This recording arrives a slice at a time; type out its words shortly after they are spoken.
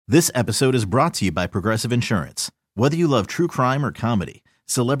This episode is brought to you by Progressive Insurance. Whether you love true crime or comedy,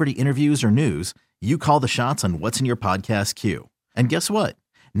 celebrity interviews or news, you call the shots on what's in your podcast queue. And guess what?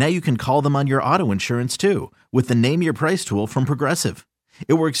 Now you can call them on your auto insurance too with the Name Your Price tool from Progressive.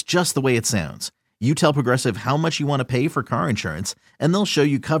 It works just the way it sounds. You tell Progressive how much you want to pay for car insurance, and they'll show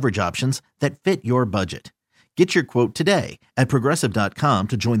you coverage options that fit your budget. Get your quote today at Progressive.com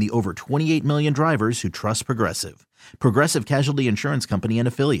to join the over 28 million drivers who trust Progressive. Progressive Casualty Insurance Company and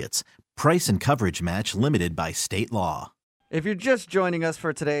Affiliates. Price and coverage match limited by state law. If you're just joining us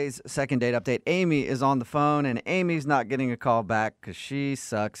for today's second date update, Amy is on the phone, and Amy's not getting a call back because she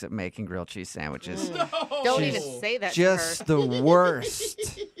sucks at making grilled cheese sandwiches. No. Don't even say that Just to her. the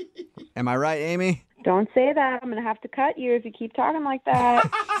worst. Am I right, Amy? Don't say that. I'm going to have to cut you if you keep talking like that.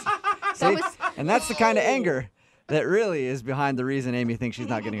 See? And that's the kind of anger that really is behind the reason Amy thinks she's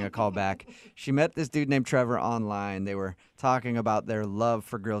not getting a call back. She met this dude named Trevor online. They were talking about their love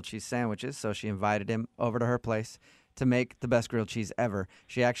for grilled cheese sandwiches, so she invited him over to her place to make the best grilled cheese ever.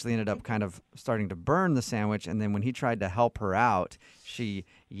 She actually ended up kind of starting to burn the sandwich, and then when he tried to help her out, she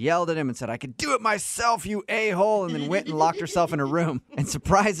yelled at him and said, "I can do it myself, you a-hole," and then went and locked herself in a room. And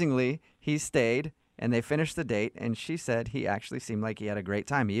surprisingly, he stayed, and they finished the date, and she said he actually seemed like he had a great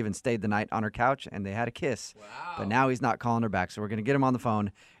time. He even stayed the night on her couch, and they had a kiss. Wow. But now he's not calling her back, so we're going to get him on the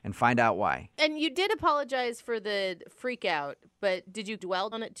phone and find out why. And you did apologize for the freak out, but did you dwell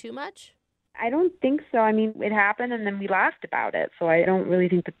on it too much? I don't think so. I mean, it happened and then we laughed about it. So I don't really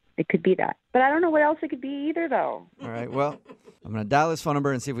think that it could be that. But I don't know what else it could be either, though. All right, well, I'm going to dial his phone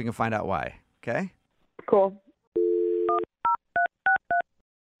number and see if we can find out why. Okay? Cool.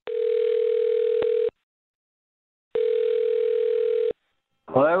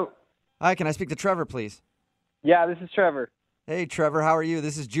 Hello? Hi, can I speak to Trevor, please? Yeah, this is Trevor. Hey, Trevor, how are you?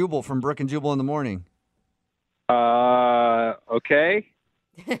 This is Jubal from Brook and Jubal in the Morning. Okay.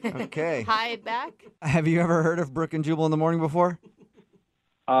 Okay. Hi, back. Have you ever heard of Brook and Jubal in the Morning before?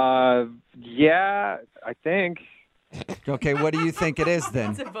 Yeah, I think. Okay, what do you think it is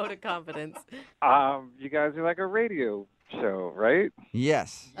then? It's a vote of confidence. You guys are like a radio show, right?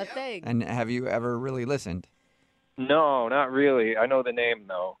 Yes. A thing. And have you ever really listened? No, not really. I know the name,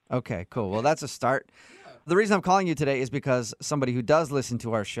 though. Okay, cool. Well, that's a start. The reason I'm calling you today is because somebody who does listen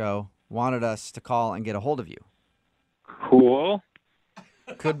to our show wanted us to call and get a hold of you. Cool.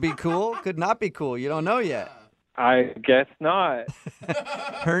 Could be cool, could not be cool. You don't know yet. I guess not.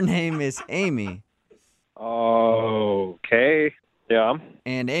 Her name is Amy, Okay. Yeah.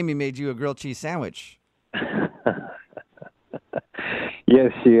 and Amy made you a grilled cheese sandwich.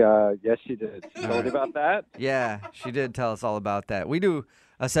 Yes, she did. She told you about that? Yeah, she did tell us all about that. We do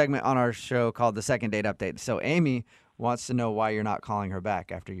a segment on our show called the Second Date Update. So Amy wants to know why you're not calling her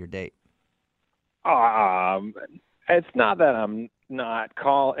back after your date. It's not that I'm not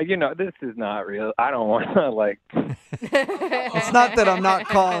calling. This is not real. I don't want to, It's not that I'm not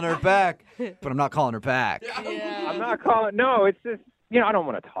calling her back, but I'm not calling her back. Yeah. I'm not calling. No, it's just, I don't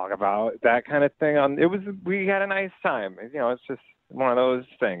want to talk about that kind of thing. We had a nice time. It's just one of those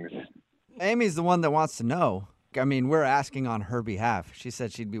things. Amy's the one that wants to know. I mean, we're asking on her behalf. She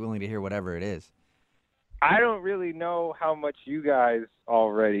said she'd be willing to hear whatever it is. I don't really know how much you guys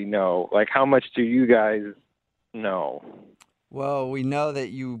already know. Like, how much do you guys know? Well, we know that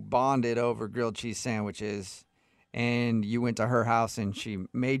you bonded over grilled cheese sandwiches, and you went to her house and she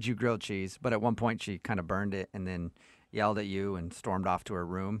made you grilled cheese, but at one point she kind of burned it and then yelled at you and stormed off to her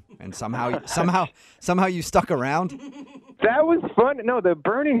room, and somehow you stuck around. That was fun. No, the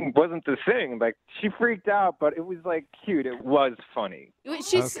burning wasn't the thing. Like, she freaked out, but it was, cute. It was funny. Wait,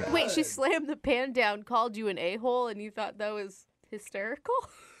 Okay. she slammed the pan down, called you an a-hole, and you thought that was hysterical?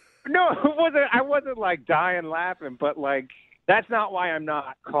 No, it wasn't. I wasn't, dying laughing, but, that's not why I'm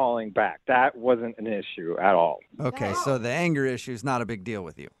not calling back. That wasn't an issue at all. Okay, so the anger issue is not a big deal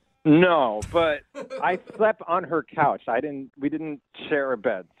with you. No, but I slept on her couch. We didn't share a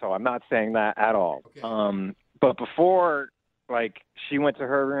bed, so I'm not saying that at all. Okay. But before, she went to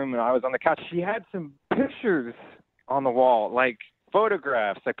her room and I was on the couch, she had some pictures on the wall,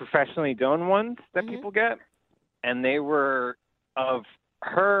 photographs, professionally done ones that people get. And they were of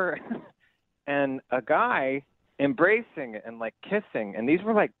her and a guy embracing and kissing. And these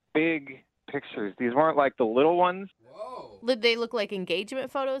were big pictures. These weren't the little ones. Whoa. Did they look like engagement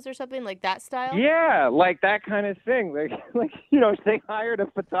photos or something, like that style? Yeah, that kind of thing. They hired a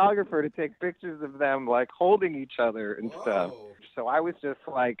photographer to take pictures of them holding each other and stuff. So I was just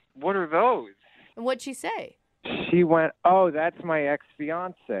what are those? And what'd she say? She went, "Oh, that's my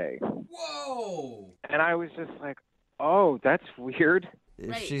ex-fiance." Whoa. And I was just oh, that's weird. if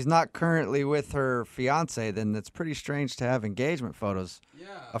Right. she's not currently with her fiance, then it's pretty strange to have engagement photos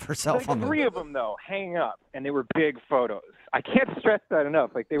of herself on Like the. 3 of them though, hanging up, and they were big photos. I can't stress that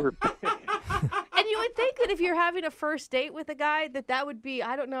enough. Like they were. And you would think that if you're having a first date with a guy, that would be,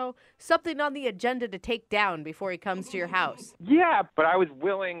 I don't know, something on the agenda to take down before he comes to your house. Yeah, but I was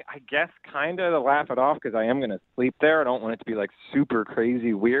willing, I guess, kind of to laugh it off because I am going to sleep there. I don't want it to be like super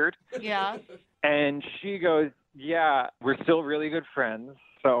crazy weird. Yeah. And she goes, yeah, we're still really good friends.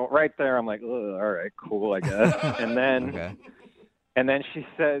 So right there, I'm like, all right, cool, I guess. And then, Okay. and then she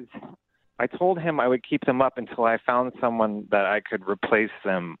says, I told him I would keep them up until I found someone that I could replace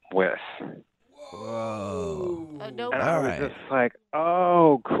them with. Whoa. No. And I All was right. just like,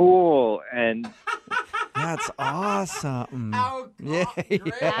 oh, cool. And That's awesome. How Yeah, great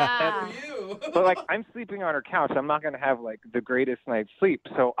yeah. for you. but like I'm sleeping on her couch. I'm not going to have like the greatest night's sleep.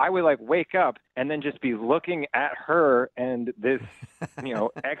 So I would like wake up and then just be looking at her and this,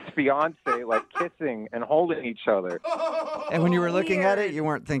 ex-fiance like kissing and holding each other. And when you were looking at it, Weird. you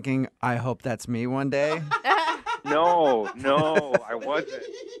weren't thinking, I hope that's me one day? No, I wasn't.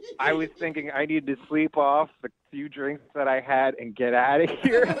 I was thinking I need to sleep off the few drinks that I had and get out of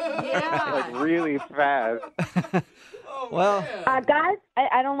here Yeah. like really fast. Oh, Well, man. Guys,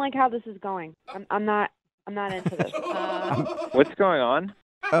 I don't like how this is going. I'm not into this. What's going on?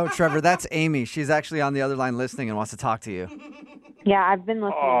 Oh, Trevor, that's Amy. She's actually on the other line listening and wants to talk to you. Yeah, I've been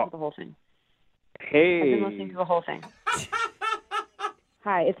listening Oh. to the whole thing. Hey. I've been listening to the whole thing.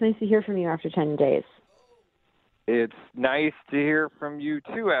 Hi, it's nice to hear from you after 10 days. It's nice to hear from you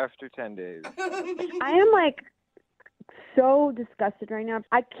too after 10 days. I am like so disgusted right now.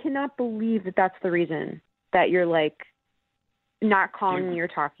 I cannot believe that that's the reason that you're like not calling me or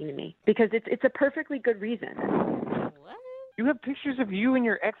talking to me, because it's a perfectly good reason. What? You have pictures of you and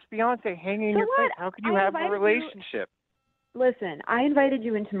your ex-fiance hanging in So your what? place. How could you I have a invited you- relationship? Listen, I invited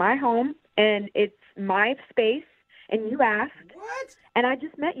you into my home, and it's my space, and you asked, What? and I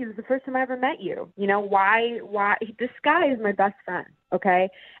just met you. It was the first time I ever met you. You know, why? This guy is my best friend, okay?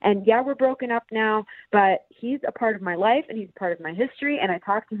 And yeah, we're broken up now, but he's a part of my life, and he's a part of my history, and I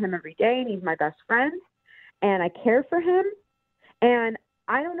talk to him every day, and he's my best friend, and I care for him, and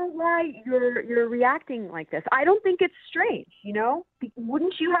I don't know why you're reacting like this. I don't think it's strange, you know?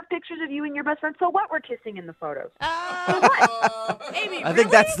 Wouldn't you have pictures of you and your best friend? So what? We're kissing in the photos. Amy, I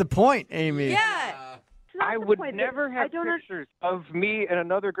think that's the point, Amy. Yeah. It's not I the would point. never I have don't pictures of me and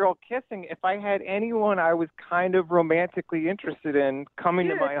another girl kissing if I had anyone I was kind of romantically interested in coming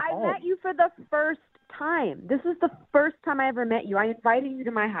Dude, to my I home. met you for the first time. This is the first time I ever met you. I invited you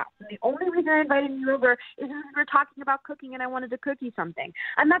to my house. And the only reason I invited you over is because we were talking about cooking and I wanted to cook you something.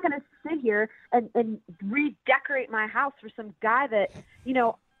 I'm not going to sit here and redecorate my house for some guy that, you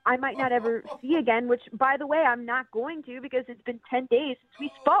know, I might not ever see again, which, by the way, I'm not going to, because it's been 10 days since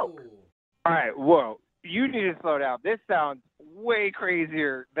we spoke. All right, whoa. You need to slow down. This sounds way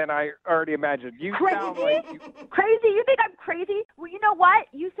crazier than I already imagined. You sound like you... Crazy? You think I'm crazy? Well, you know what?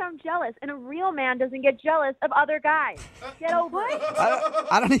 You sound jealous, and a real man doesn't get jealous of other guys. Get over it.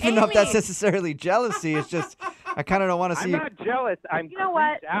 I don't even know if that's Amy. necessarily jealousy. It's just, I kind of don't want to I'm see you. not jealous. I'm You know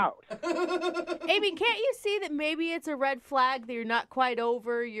what? creeped out. Amy, can't you see that maybe it's a red flag that you're not quite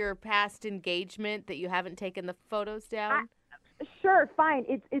over your past engagement, that you haven't taken the photos down? Sure, fine.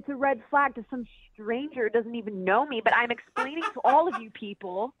 It's a red flag to some stranger who doesn't even know me, but I'm explaining to all of you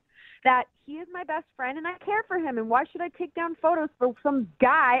people that he is my best friend and I care for him, and why should I take down photos for some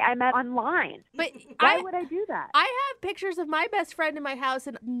guy I met online? But Why would I do that? I have pictures of my best friend in my house,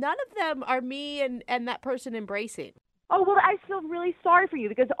 and none of them are me and that person embracing. Oh, well, I feel really sorry for you,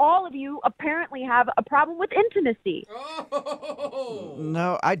 because all of you apparently have a problem with intimacy. Oh.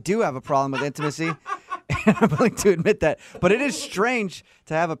 No, I do have a problem with intimacy. And I'm willing to admit that. But it is strange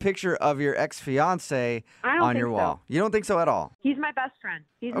to have a picture of your ex-fiance I don't on think your so. wall. You don't think so at all? He's my best friend.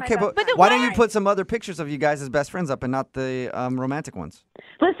 He's Okay, my but best friend. why don't you Alright. put some other pictures of you guys as best friends up and not the romantic ones?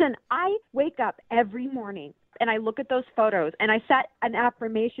 Listen, I wake up every morning and I look at those photos and I set an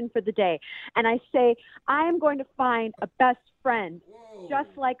affirmation for the day. And I say, I am going to find a best friend just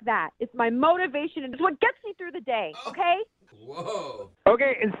like that. It's my motivation and it's what gets me through the day, okay? Whoa.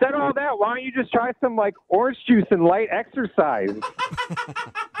 Okay, instead of all that, why don't you just try some, like, orange juice and light exercise?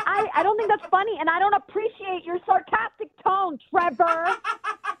 I don't think that's funny, and I don't appreciate your sarcastic tone, Trevor.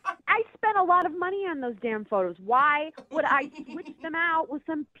 I spent a lot of money on those damn photos. Why would I switch them out with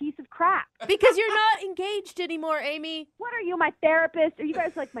some piece of crap? Because you're not engaged anymore, Amy. What are you, my therapist? Are you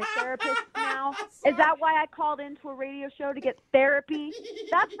guys like my therapist now? Is that why I called into a radio show to get therapy?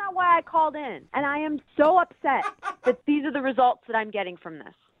 That's not why I called in. And I am so upset that these are the results that I'm getting from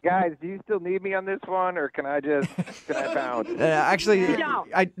this. Guys, do you still need me on this one, or can I bounce? Actually, No.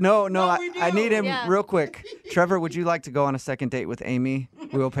 I need him Yeah. real quick. Trevor, would you like to go on a second date with Amy?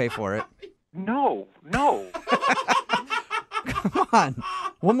 We'll pay for it. No. Come on.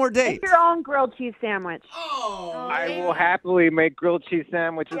 One more date. Make your own grilled cheese sandwich. Oh. I will happily make grilled cheese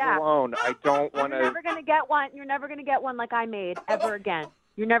sandwiches Yeah. alone. I don't want You're to. never gonna get one. You're never gonna get one like I made ever again.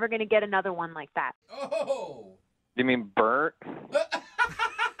 You're never gonna get another one like that. Oh. You mean burnt?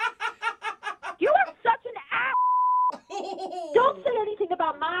 You are such an ass. Don't say anything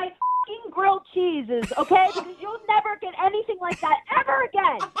about my fucking grilled cheeses, okay? Because you'll never get anything like that ever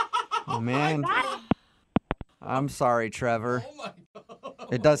again. Oh, man. I'm sorry, Trevor. Oh my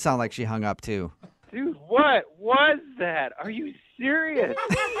God. It does sound like she hung up, too. Dude, what was that? Are you serious?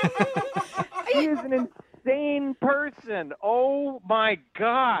 He is an insane person. Oh my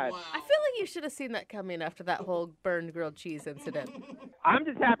God. I feel like you should have seen that coming after that whole burned grilled cheese incident. I'm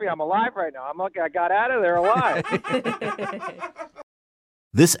just happy I'm alive right now. I'm lucky I got out of there alive.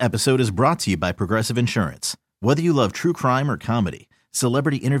 This episode is brought to you by Progressive Insurance. Whether you love true crime or comedy,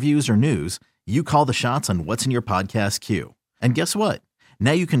 celebrity interviews or news, you call the shots on what's in your podcast queue. And guess what?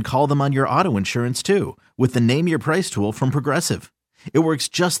 Now you can call them on your auto insurance too with the Name Your Price tool from Progressive. It works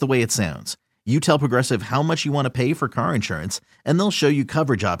just the way it sounds. You tell Progressive how much you want to pay for car insurance, and they'll show you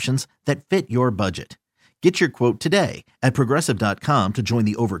coverage options that fit your budget. Get your quote today at Progressive.com to join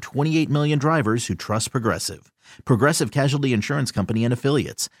the over 28 million drivers who trust Progressive. Progressive Casualty Insurance Company and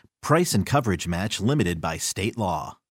Affiliates. Price and coverage match limited by state law.